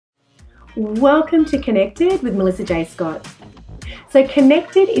Welcome to Connected with Melissa J. Scott. So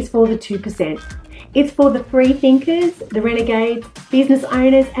Connected is for the 2%. It's for the free thinkers, the renegades, business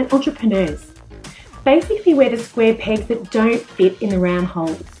owners and entrepreneurs. Basically, we're the square pegs that don't fit in the round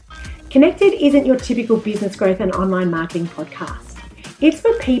holes. Connected isn't your typical business growth and online marketing podcast. It's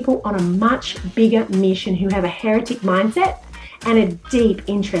for people on a much bigger mission who have a heretic mindset and a deep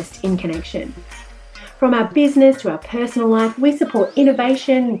interest in connection. From our business to our personal life, we support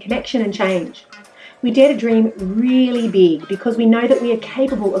innovation, connection and change. We dare to dream really big because we know that we are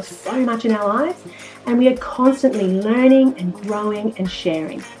capable of so much in our lives and we are constantly learning and growing and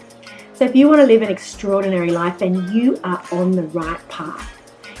sharing. So if you want to live an extraordinary life, then you are on the right path.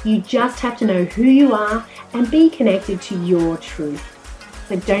 You just have to know who you are and be connected to your truth.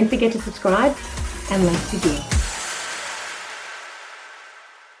 So don't forget to subscribe and let's begin.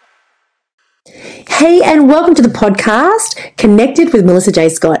 Hey, and welcome to the podcast, Connected with Melissa J.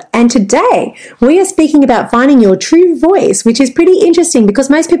 Scott. And today we are speaking about finding your true voice, which is pretty interesting because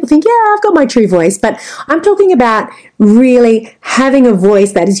most people think, yeah, I've got my true voice, but I'm talking about really having a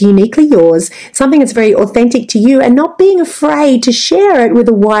voice that is uniquely yours, something that's very authentic to you and not being afraid to share it with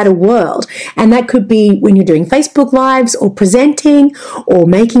a wider world. And that could be when you're doing Facebook Lives or presenting or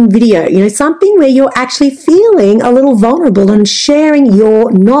making video, something where you're actually feeling a little vulnerable and sharing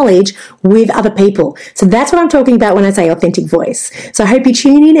your knowledge with other people. So that's what I'm talking about when I say authentic voice. So I hope you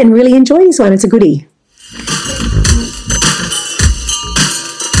tune in and really enjoy this one. It's a goodie.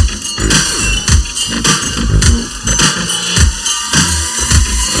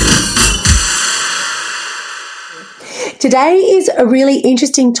 Today is a really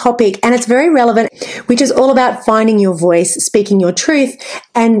interesting topic and it's very relevant, which is all about finding your voice, speaking your truth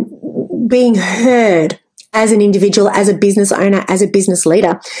and being heard as an individual, as a business owner, as a business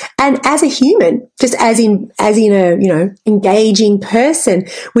leader, and as a human, just as in a, engaging person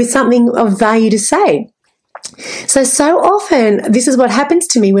with something of value to say. So often this is what happens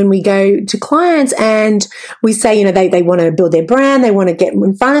to me when we go to clients and we say, they want to build their brand, they want to get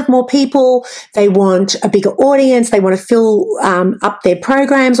in front of more people, they want a bigger audience, they want to fill up their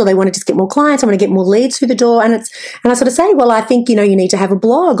programs, or they want to just get more clients, I want to get more leads through the door. And I sort of say, well, I think, you need to have a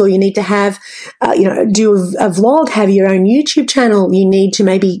blog, or you need to have, do a vlog, have your own YouTube channel, you need to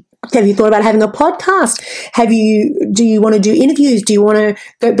maybe. Have you thought about having a podcast? Do you want to do interviews? Do you want to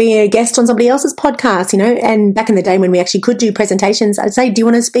go be a guest on somebody else's podcast? And back in the day when we actually could do presentations, I'd say, do you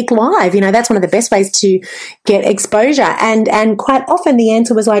want to speak live? That's one of the best ways to get exposure. And quite often the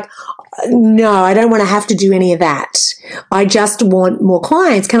answer was like, no, I don't want to have to do any of that. I just want more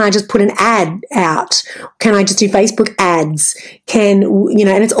clients. Can I just put an ad out? Can I just do Facebook ads? And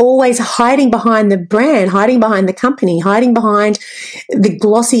it's always hiding behind the brand, hiding behind the company, hiding behind the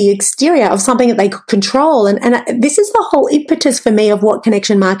glossy exterior of something that they could control. And this is the whole impetus for me of what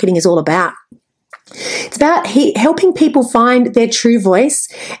connection marketing is all about. It's about helping people find their true voice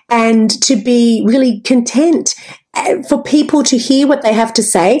and to be really content for people to hear what they have to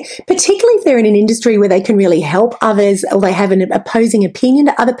say, particularly if they're in an industry where they can really help others or they have an opposing opinion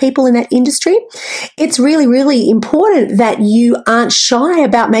to other people in that industry. It's really, really important that you aren't shy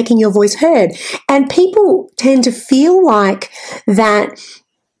about making your voice heard. And people tend to feel like that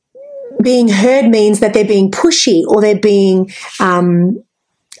being heard means that they're being pushy or they're being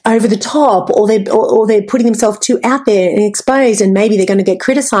over the top, or they're putting themselves too out there and exposed, and maybe they're going to get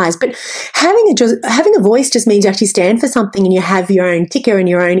criticized. But having a voice just means you actually stand for something, and you have your own ticker and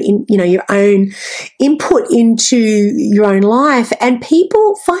your own your own input into your own life, and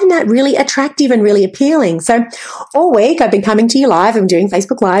people find that really attractive and really appealing. So all week I've been coming to you live. I'm doing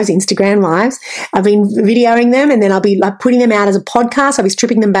Facebook Lives, Instagram Lives. I've been videoing them, and then I'll be putting them out as a podcast. I'll be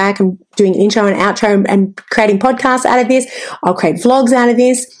stripping them back and doing an intro and outro and creating podcasts out of this. I'll create vlogs out of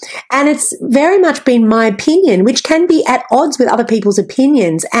this. And it's very much been my opinion, which can be at odds with other people's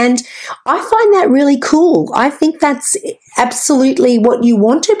opinions. And I find that really cool. I think that's absolutely what you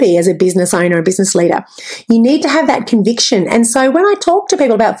want to be as a business owner, a business leader. You need to have that conviction. And so when I talk to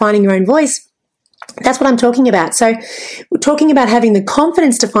people about finding your own voice, that's what I'm talking about. So we're talking about having the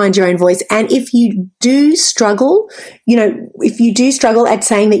confidence to find your own voice. And if you do struggle, at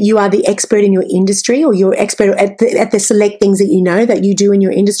saying that you are the expert in your industry, or you're expert at the select things that that you do in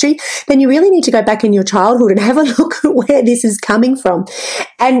your industry, then you really need to go back in your childhood and have a look at where this is coming from.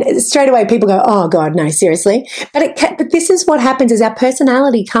 And straight away people go, oh God, no, seriously. But this is what happens is our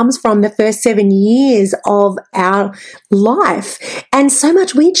personality comes from the first 7 years of our life. And so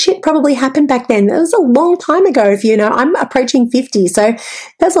much weird shit probably happened back then. was a long time ago. If you know, I'm approaching 50, so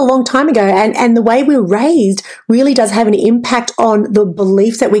that's a long time ago. And the way we're raised really does have an impact on the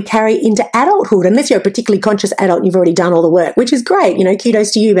beliefs that we carry into adulthood, unless you're a particularly conscious adult and you've already done all the work, which is great, you know,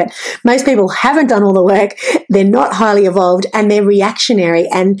 kudos to you. But most people haven't done all the work. They're not highly evolved and they're reactionary.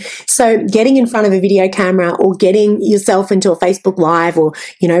 And so getting in front of a video camera or getting yourself into a Facebook Live or,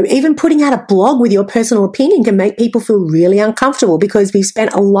 you know, even putting out a blog with your personal opinion can make people feel really uncomfortable because we've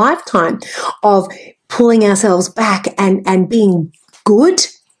spent a lifetime of pulling ourselves back and being good,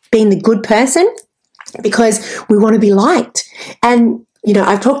 being the good person because we want to be liked. And you know,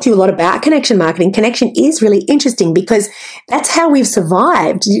 I've talked to you a lot about connection marketing. Connection is really interesting because that's how we've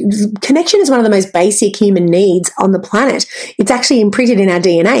survived. Connection is one of the most basic human needs on the planet. It's actually imprinted in our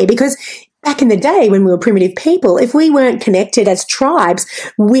DNA because back in the day when we were primitive people, if we weren't connected as tribes,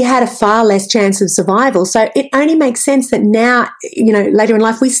 we had a far less chance of survival. So it only makes sense that now, you know, later in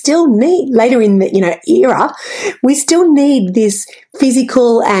life, we still need, later in the, you know, era, we still need this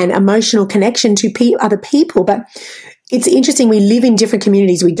physical and emotional connection to other people. But it's interesting. We live in different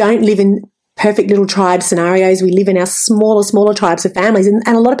communities. We don't live in perfect little tribe scenarios. We live in our smaller tribes of families, and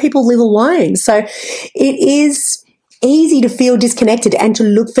a lot of people live alone. So it is easy to feel disconnected and to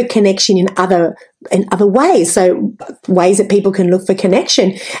look for connection in other ways. So ways that people can look for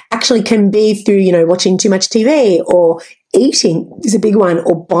connection actually can be through, you know, watching too much TV, or eating is a big one,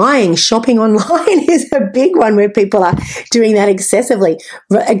 or shopping online is a big one where people are doing that excessively.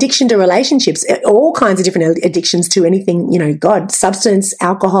 Addiction to relationships, all kinds of different addictions to anything, you know, substance,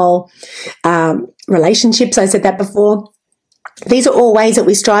 alcohol, relationships. I said that before. These are all ways that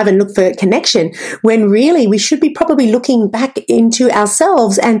we strive and look for connection when really we should be probably looking back into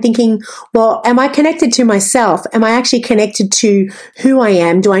ourselves and thinking, well, am I connected to myself? Am I actually connected to who I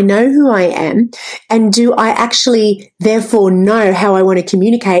am? Do I know who I am? And do I actually therefore know how I want to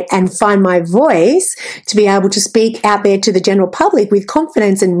communicate and find my voice to be able to speak out there to the general public with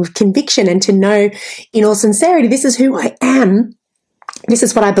confidence and with conviction, and to know in all sincerity, this is who I am. This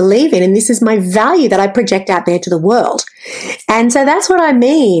is what I believe in, and this is my value that I project out there to the world. And so that's what I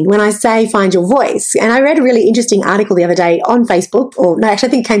mean when I say find your voice. And I read a really interesting article the other day on Facebook, I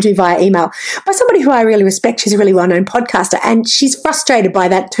think it came to me via email, by somebody who I really respect. She's a really well-known podcaster, and she's frustrated by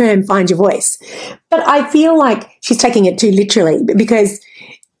that term, find your voice. But I feel like she's taking it too literally, because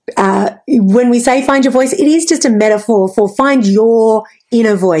when we say find your voice, it is just a metaphor for find your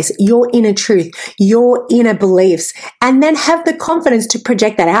inner voice, your inner truth, your inner beliefs, and then have the confidence to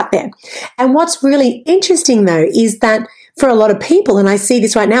project that out there. And what's really interesting though is that for a lot of people, and I see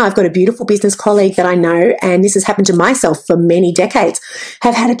this right now, I've got a beautiful business colleague that I know, and this has happened to myself for many decades,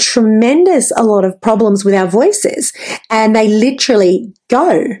 have had a lot of problems with our voices, and they literally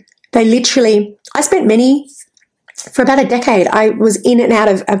I spent for about a decade, I was in and out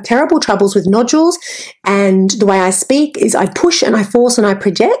of terrible troubles with nodules, and the way I speak is I push and I force and I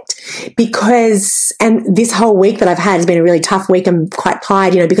project and this whole week that I've had has been a really tough week. I'm quite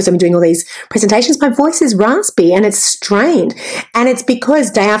tired, because I've been doing all these presentations. My voice is raspy and it's strained, and it's because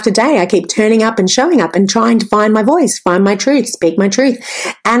day after day I keep turning up and showing up and trying to find my voice, find my truth, speak my truth,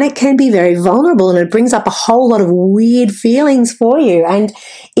 and it can be very vulnerable, and it brings up a whole lot of weird feelings for you. And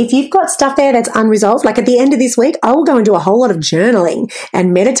if you've got stuff there that's unresolved, like at the end of this week, I will go and do a whole lot of journaling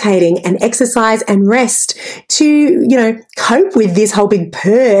and meditating and exercise and rest to, cope with this whole big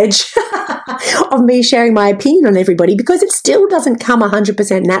purge of me sharing my opinion on everybody, because it still doesn't come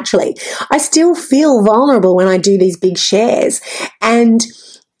 100% naturally. I still feel vulnerable when I do these big shares, and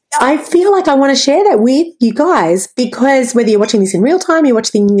I feel like I want to share that with you guys, because whether you're watching this in real time, you're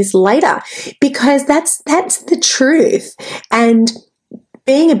watching this later, because that's the truth. And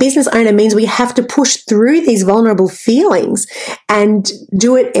being a business owner means we have to push through these vulnerable feelings and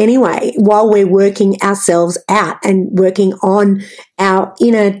do it anyway while we're working ourselves out and working on our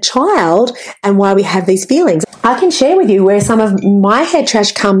inner child and why we have these feelings. I can share with you where some of my head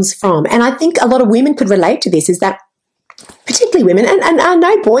trash comes from. And I think a lot of women could relate to this, is that particularly women, and I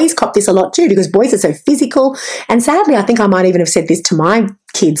know boys cop this a lot too, because boys are so physical. And sadly, I think I might even have said this to my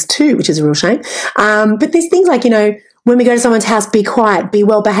kids too, which is a real shame. But there's things like, when we go to someone's house, be quiet, be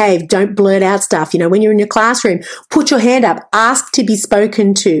well behaved, don't blurt out stuff. When you're in your classroom, put your hand up, ask to be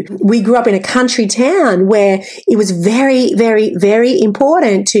spoken to. We grew up in a country town where it was very, very, very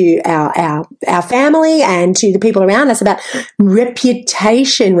important to our family and to the people around us about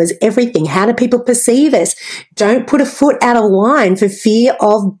reputation was everything. How do people perceive us? Don't put a foot out of line for fear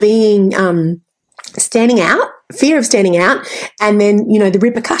of being standing out fear of standing out, and then, the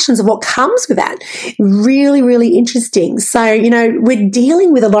repercussions of what comes with that. Really, really interesting. So, we're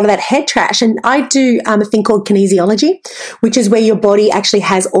dealing with a lot of that head trash. And I do a thing called kinesiology, which is where your body actually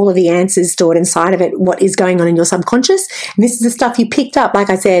has all of the answers stored inside of it, what is going on in your subconscious. And this is the stuff you picked up, like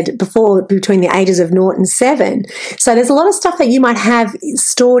I said before, between the ages of 0 and 7. So there's a lot of stuff that you might have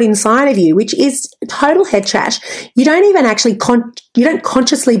stored inside of you, which is total head trash. You don't even actually you don't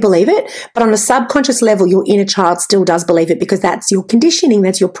consciously believe it, but on a subconscious level, your inner child still does believe it, because that's your conditioning,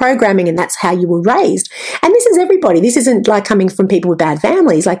 that's your programming, and that's how you were raised. And this is everybody. This isn't like coming from people with bad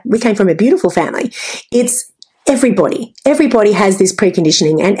families. Like, we came from a beautiful family. It's everybody. Everybody has this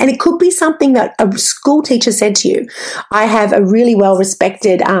preconditioning, and it could be something that a school teacher said to you. I have a really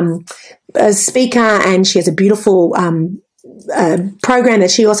well-respected speaker, and she has a beautiful program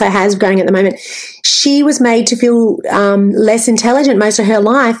that she also has going at the moment. She was made to feel less intelligent most of her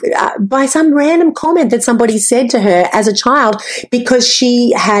life by some random comment that somebody said to her as a child, because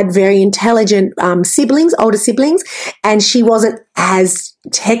she had very intelligent siblings, older siblings, and she wasn't as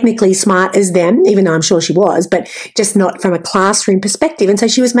technically smart as them, even though I'm sure she was, but just not from a classroom perspective. And so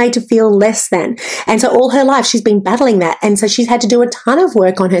she was made to feel less than. And so all her life she's been battling that. And so she's had to do a ton of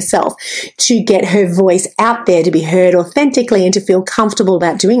work on herself to get her voice out there, to be heard authentically, and to feel comfortable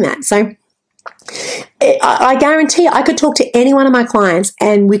about doing that. So I guarantee I could talk to any one of my clients,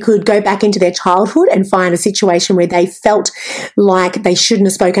 and we could go back into their childhood and find a situation where they felt like they shouldn't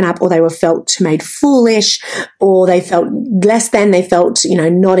have spoken up, or they were felt made foolish, or they felt less than, they felt,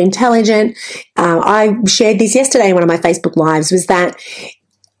 not intelligent. I shared this yesterday in one of my Facebook Lives, was that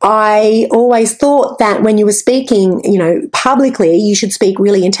I always thought that when you were speaking, publicly, you should speak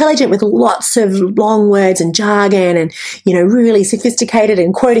really intelligent with lots of long words and jargon and, really sophisticated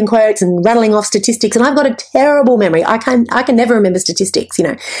and quoting quotes and rattling off statistics. And I've got a terrible memory. I can never remember statistics,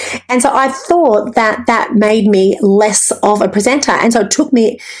 And so I thought that made me less of a presenter. And so it took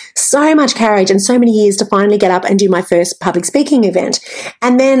me so much courage and so many years to finally get up and do my first public speaking event.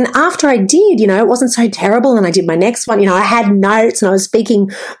 And then after I did, it wasn't so terrible. And I did my next one, I had notes and I was speaking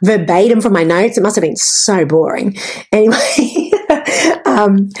verbatim from my notes. It must have been so boring. Anyway,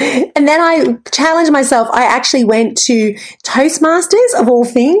 and then I challenged myself. I actually went to Toastmasters, of all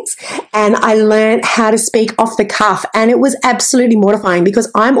things, and I learned how to speak off the cuff. And it was absolutely mortifying,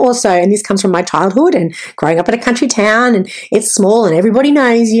 because I'm also, and this comes from my childhood and growing up in a country town, and it's small and everybody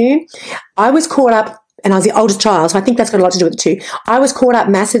knows you. I was caught up, and I was the oldest child, so I think that's got a lot to do with it too. I was caught up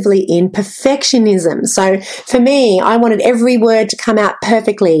massively in perfectionism. So for me, I wanted every word to come out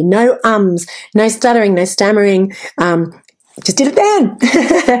perfectly. No ums, no stuttering, no stammering. Just did it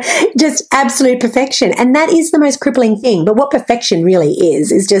then. Just absolute perfection. And that is the most crippling thing. But what perfection really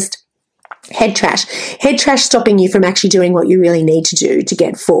is just head trash stopping you from actually doing what you really need to do to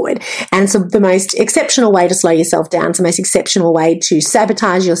get forward. And it's the most exceptional way to slow yourself down. It's the most exceptional way to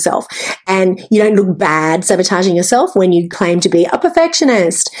sabotage yourself. And you don't look bad sabotaging yourself when you claim to be a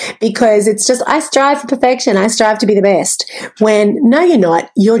perfectionist, because it's just, I strive for perfection. I strive to be the best. When no, you're not.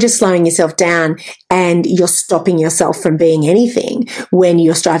 You're just slowing yourself down, and you're stopping yourself from being anything when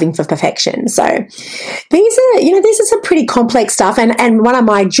you're striving for perfection. So these are, this is some pretty complex stuff. And one of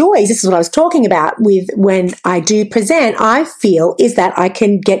my joys, this is what I was talking about with when I do present, I feel, is that I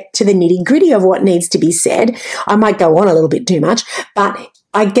can get to the nitty gritty of what needs to be said. I might go on a little bit too much, but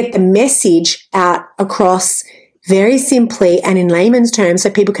I get the message out across very simply and in layman's terms, so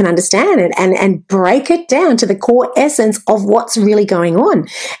people can understand it and break it down to the core essence of what's really going on.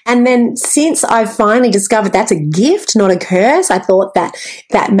 And then since I've finally discovered that's a gift, not a curse, I thought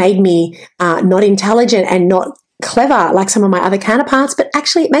that made me not intelligent and not clever like some of my other counterparts, but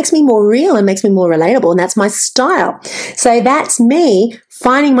actually it makes me more real and makes me more relatable, and that's my style. So that's me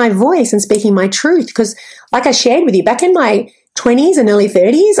finding my voice and speaking my truth, because like I shared with you, back in my 20s and early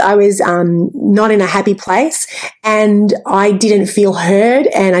 30s, I was not in a happy place, and I didn't feel heard,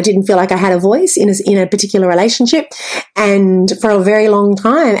 and I didn't feel like I had a voice in a particular relationship, and for a very long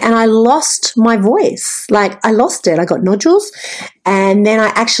time, and I lost my voice. Like, I lost it. I got nodules, and then I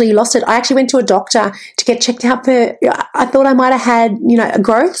actually lost it. I actually went to a doctor to get checked out for, I thought I might have had, a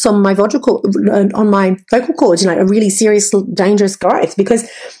growth on my vocal cords, a really serious, dangerous growth, because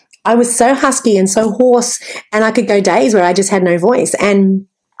I was so husky and so hoarse, and I could go days where I just had no voice. And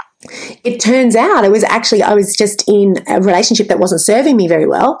it turns out it was actually, I was just in a relationship that wasn't serving me very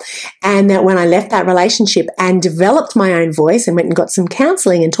well. And that when I left that relationship and developed my own voice and went and got some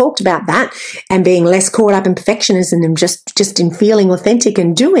counseling and talked about that and being less caught up in perfectionism and just in feeling authentic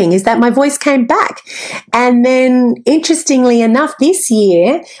and doing, is that my voice came back. And then interestingly enough, this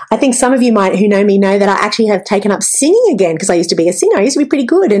year, I think some of you who know me know that I actually have taken up singing again, because I used to be a singer. I used to be pretty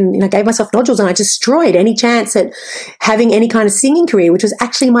good, and I gave myself nodules, and I destroyed any chance at having any kind of singing career, which was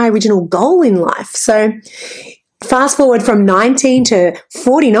actually my original goal in life. So fast forward from 19 to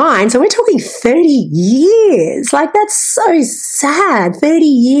 49, so we're talking 30 years. Like, that's so sad. 30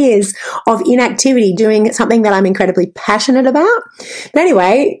 years of inactivity doing something that I'm incredibly passionate about. But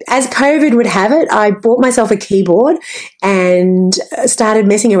anyway, as COVID would have it, I bought myself a keyboard and started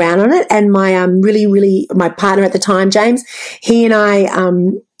messing around on it. And my my partner at the time, James, he and I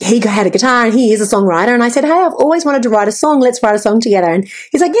he had a guitar and he is a songwriter. And I said, hey, I've always wanted to write a song. Let's write a song together. And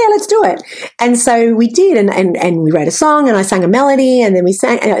he's like, yeah, let's do it. And so we did. And we wrote a song, and I sang a melody, and then we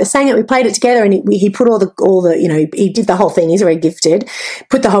sang it. We played it together, and he put all the, he did the whole thing. He's very gifted,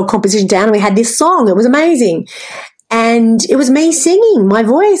 put the whole composition down, and we had this song. It was amazing. And it was me singing my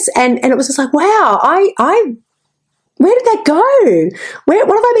voice. And it was just like, wow, where did that go? What have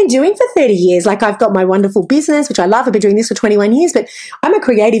I been doing for 30 years? Like, I've got my wonderful business, which I love. I've been doing this for 21 years, but I'm a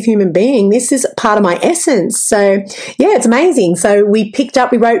creative human being. This is part of my essence. So yeah, it's amazing. So we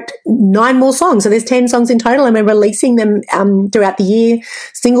wrote 9 more songs. So there's 10 songs in total, and we're releasing them throughout the year,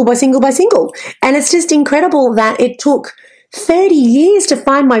 single by single by single. And it's just incredible that it took 30 years to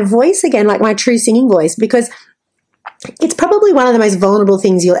find my voice again, like my true singing voice, because it's probably one of the most vulnerable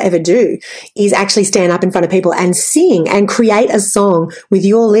things you'll ever do, is actually stand up in front of people and sing and create a song with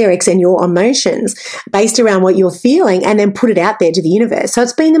your lyrics and your emotions based around what you're feeling, and then put it out there to the universe. So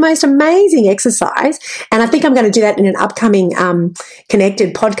it's been the most amazing exercise. And I think I'm going to do that in an upcoming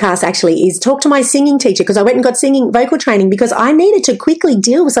connected podcast, actually, is talk to my singing teacher, because I went and got singing vocal training because I needed to quickly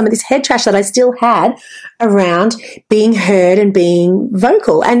deal with some of this head trash that I still had around being heard and being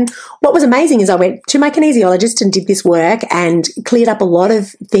vocal. And what was amazing is I went to my kinesiologist and did this work and cleared up a lot of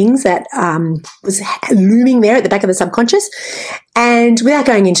things that was looming there at the back of the subconscious. And without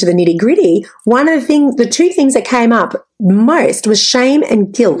going into the nitty gritty, the 2 things that came up most was shame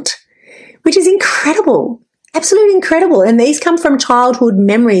and guilt, which is incredible. Absolutely incredible. And these come from childhood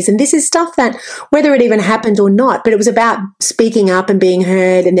memories. And this is stuff that, whether it even happened or not, but it was about speaking up and being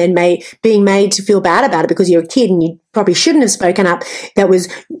heard, and then being made to feel bad about it because you're a kid and you probably shouldn't have spoken up, that was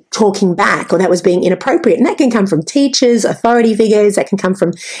talking back, or that was being inappropriate. And that can come from teachers, authority figures, that can come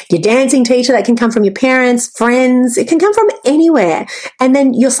from your dancing teacher, that can come from your parents, friends, it can come from anywhere. And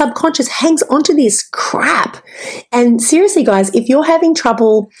then your subconscious hangs onto this crap. And seriously, guys, if you're having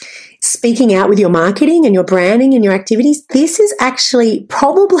trouble speaking out with your marketing and your branding and your activities, this is actually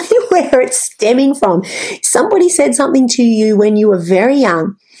probably where it's stemming from. Somebody said something to you when you were very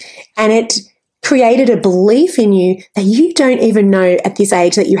young, and it created a belief in you that you don't even know at this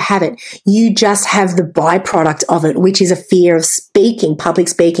age that you have it. You just have the byproduct of it, which is a fear of speaking, public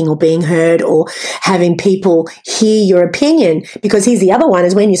speaking, or being heard, or having people hear your opinion. Because here's the other one,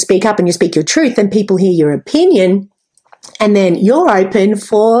 is when you speak up and you speak your truth, then people hear your opinion. And then you're open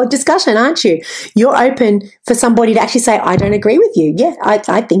for discussion, aren't you? You're open for somebody to actually say, I don't agree with you. Yeah,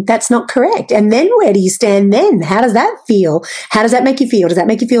 I think that's not correct. And then where do you stand then? How does that feel? How does that make you feel? Does that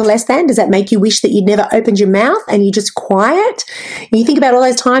make you feel less than? Does that make you wish that you'd never opened your mouth and you're just quiet? And you think about all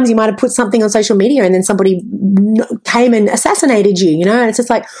those times you might have put something on social media and then somebody came and assassinated you, and it's just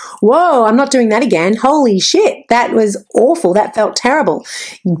like, whoa, I'm not doing that again. Holy shit, that was awful. That felt terrible.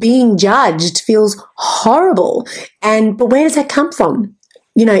 Being judged feels horrible. But where does that come from?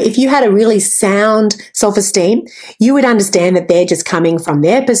 If you had a really sound self-esteem, you would understand that they're just coming from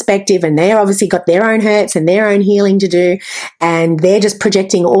their perspective, and they're obviously got their own hurts and their own healing to do, and they're just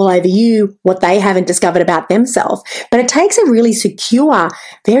projecting all over you what they haven't discovered about themselves. But it takes a really secure,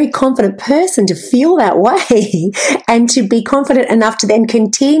 very confident person to feel that way and to be confident enough to then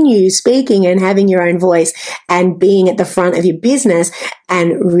continue speaking and having your own voice and being at the front of your business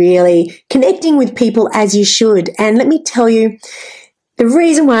and really connecting with people as you should. And let me tell you, the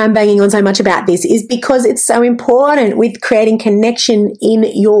reason why I'm banging on so much about this is because it's so important with creating connection in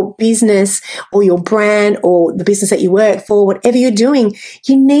your business or your brand or the business that you work for, whatever you're doing.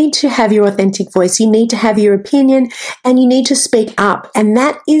 You need to have your authentic voice. You need to have your opinion, and you need to speak up. And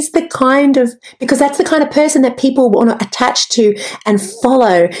that is because that's the kind of person that people want to attach to and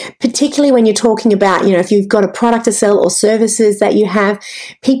follow, particularly when you're talking about, if you've got a product to sell or services that you have,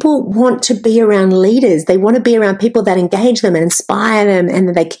 people want to be around leaders. They want to be around people that engage them and inspire them, and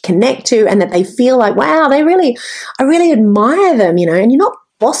that they can connect to, and that they feel like, wow, I really admire them, and you're not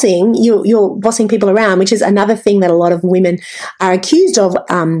bossing, you're bossing people around, which is another thing that a lot of women are accused of,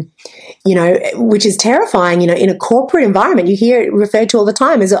 which is terrifying. In a corporate environment, you hear it referred to all the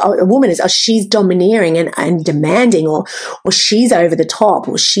time as a woman is, she's domineering and demanding, or she's over the top,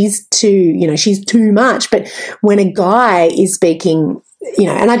 or she's too much. But when a guy is speaking,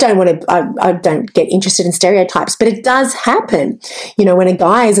 and I don't get interested in stereotypes, but it does happen. When a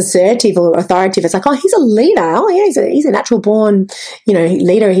guy is assertive or authoritative, it's like, oh, he's a leader. Oh, yeah, he's a natural born,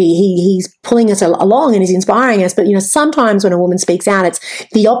 leader. He's pulling us along and he's inspiring us. But, sometimes when a woman speaks out, it's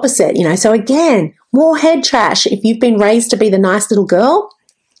the opposite, So again, more head trash. If you've been raised to be the nice little girl,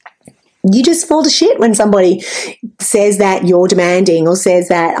 you just fall to shit when somebody says that you're demanding, or says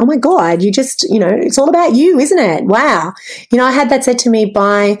that, oh my God, you just, it's all about you, isn't it? Wow. I had that said to me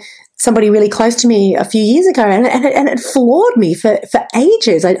by somebody really close to me a few years ago, and it floored me for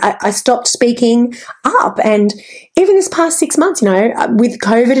ages. I stopped speaking up, and even this past 6 months, with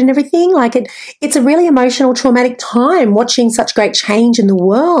COVID and everything, it's a really emotional, traumatic time watching such great change in the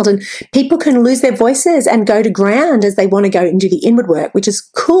world, and people can lose their voices and go to ground as they want to go and do the inward work, which is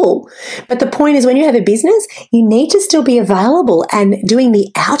cool. But the point is, when you have a business, you need to still be available and doing the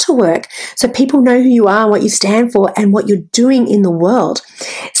outer work so people know who you are and what you stand for and what you're doing in the world.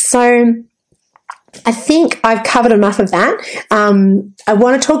 So I think I've covered enough of that. I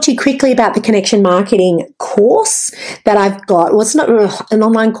want to talk to you quickly about the connection marketing course that I've got. Well, it's not an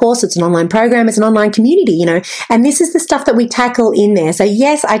online course. It's an online program. It's an online community, and this is the stuff that we tackle in there. So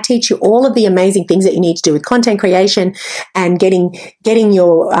yes, I teach you all of the amazing things that you need to do with content creation and getting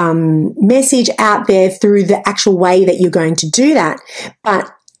your message out there through the actual way that you're going to do that.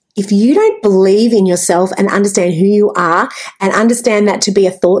 But if you don't believe in yourself and understand who you are and understand that to be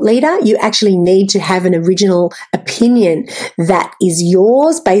a thought leader, you actually need to have an original opinion that is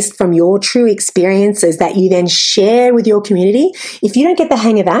yours based from your true experiences that you then share with your community. If you don't get the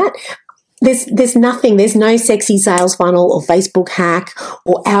hang of that, there's no sexy sales funnel or Facebook hack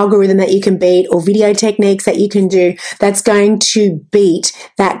or algorithm that you can beat or video techniques that you can do that's going to beat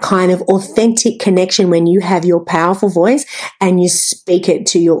that kind of authentic connection when you have your powerful voice and you speak it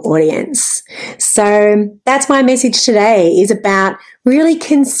to your audience. So that's my message today, is about really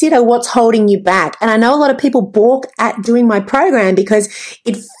consider what's holding you back. And I know a lot of people balk at doing my program because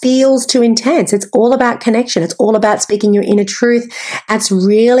it feels too intense. It's all about connection. It's all about speaking your inner truth. That's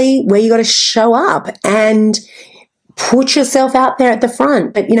really where you got to show up and put yourself out there at the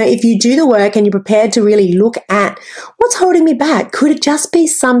front. But, if you do the work and you're prepared to really look at what's holding me back, could it just be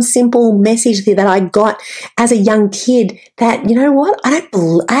some simple message that I got as a young kid that,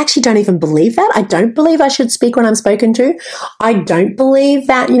 I actually don't even believe that. I don't believe I should speak when I'm spoken to. I don't believe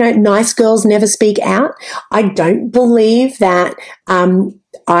that, nice girls never speak out. I don't believe that,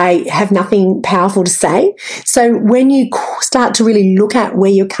 I have nothing powerful to say. So when you start to really look at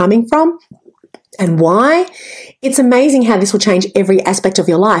where you're coming from and why, it's amazing how this will change every aspect of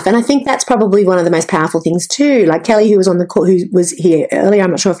your life. And I think that's probably one of the most powerful things too. Like Kelly, who was on the call, who was here earlier,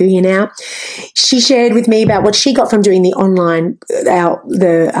 I'm not sure if you're here now, she shared with me about what she got from doing the online,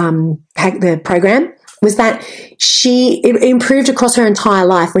 the program, was that it improved across her entire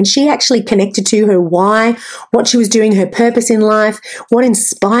life when she actually connected to her why, what she was doing, her purpose in life, what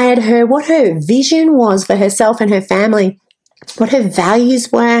inspired her, what her vision was for herself and her family, what her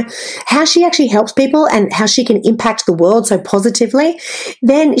values were, how she actually helps people and how she can impact the world so positively.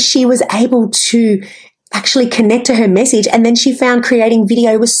 Then she was able to actually connect to her message. And then she found creating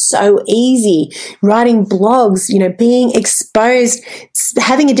video was so easy, writing blogs, being exposed,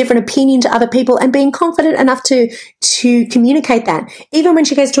 having a different opinion to other people and being confident enough to communicate that. Even when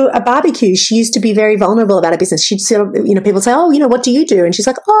she goes to a barbecue, she used to be very vulnerable about her business. She'd sort of, people say, oh, what do you do? And she's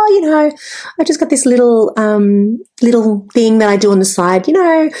like, oh, I just got this little thing that I do on the side,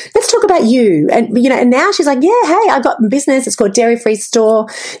 let's talk about you. And, and now she's like, yeah, hey, I got a business. It's called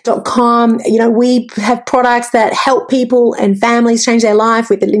dairyfreestore.com. We have products that help people and families change their life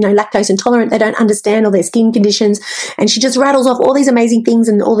with, lactose intolerant. They don't understand all their skin conditions. And she just rattles off all these amazing things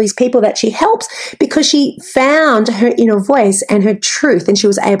and all these people that she helps because she found her inner voice and her truth and she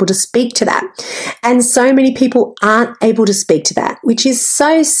was able to speak to that. And so many people aren't able to speak to that, which is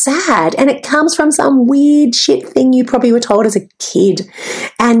so sad. And it comes from some weird shit thing you probably were told as a kid.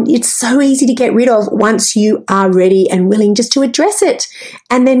 And it's so easy to get rid of once you are ready and willing just to address it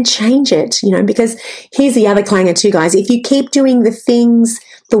and then change it, because here's the other clanger too, guys. If you keep doing the things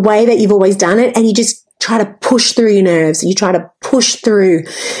the way that you've always done it and you just try to push through your nerves, you try to push through,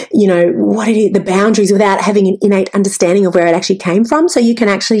 what it is, the boundaries without having an innate understanding of where it actually came from. So you can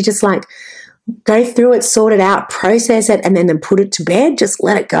actually just go through it, sort it out, process it, and then put it to bed, just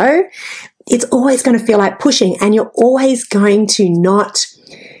let it go. It's always going to feel like pushing and you're always going to not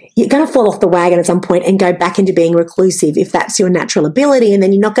you're going to fall off the wagon at some point and go back into being reclusive if that's your natural ability. And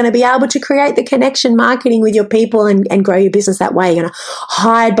then you're not going to be able to create the connection marketing with your people and grow your business that way. You're going to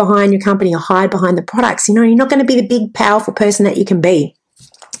hide behind your company or hide behind the products. You're not going to be the big, powerful person that you can be.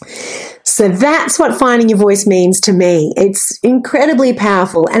 So that's what finding your voice means to me. It's incredibly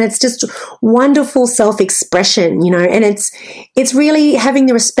powerful, and it's just wonderful self-expression, and it's really having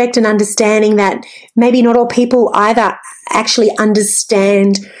the respect and understanding that maybe not all people either actually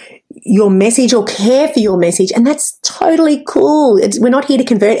understand your message or care for your message, and that's totally cool. We're not here to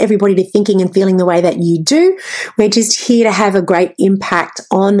convert everybody to thinking and feeling the way that you do. We're just here to have a great impact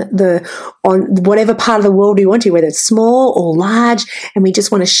on whatever part of the world we want to, whether it's small or large, and we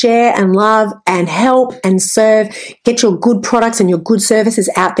just want to share and love and help and serve, get your good products and your good services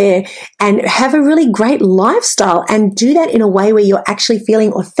out there and have a really great lifestyle, and do that in a way where you're actually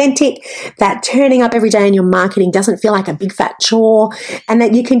feeling authentic, that turning up every day in your marketing doesn't feel like a big fat chore, and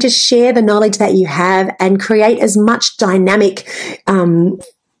that you can just share the knowledge that you have and create as much dynamic energy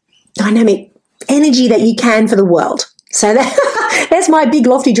that you can for the world. So that's my big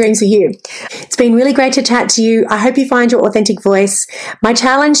lofty dreams for you. It's been really great to chat to you. I hope you find your authentic voice. My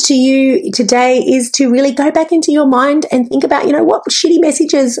challenge to you today is to really go back into your mind and think about, what shitty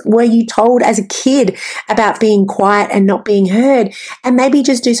messages were you told as a kid about being quiet and not being heard? And maybe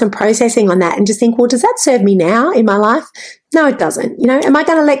just do some processing on that and just think, well, does that serve me now in my life? No, it doesn't. Am I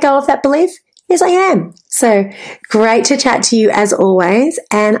going to let go of that belief? Yes, I am. So great to chat to you as always,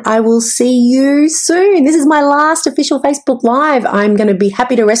 and I will see you soon. This is my last official Facebook Live. I'm going to be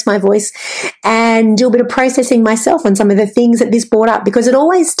happy to rest my voice and do a bit of processing myself on some of the things that this brought up, because it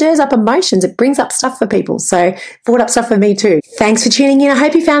always stirs up emotions. It brings up stuff for people. So brought up stuff for me too. Thanks for tuning in. I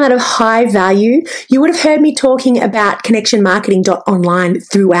hope you found that of high value. You would have heard me talking about connectionmarketing.online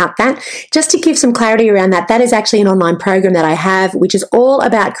throughout that. Just to give some clarity around that, that is actually an online program that I have, which is all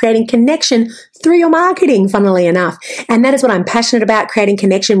about creating connection through your marketing, funnily enough. And that is what I'm passionate about, creating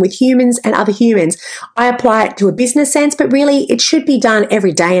connection with humans and other humans. I apply it to a business sense, but really it should be done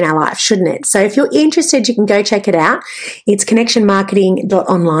every day in our life, shouldn't it? So if you're interested, you can go check it out. It's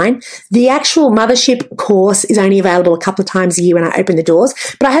connectionmarketing.online. The actual mothership course is only available a couple of times a year when I open the doors,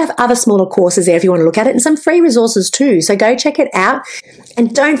 but I have other smaller courses there if you want to look at it, and some free resources too. So go check it out.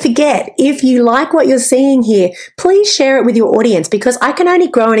 And don't forget, if you like what you're seeing here, please share it with your audience, because I can only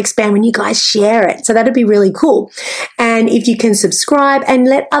grow and expand when you guys share it. So that'd be really cool. And if you can subscribe and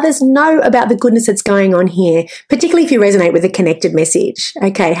let others know about the goodness that's going on here, particularly if you resonate with the connected message.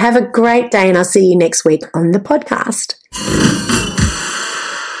 Okay, have a great day, and I'll see you next week on the podcast.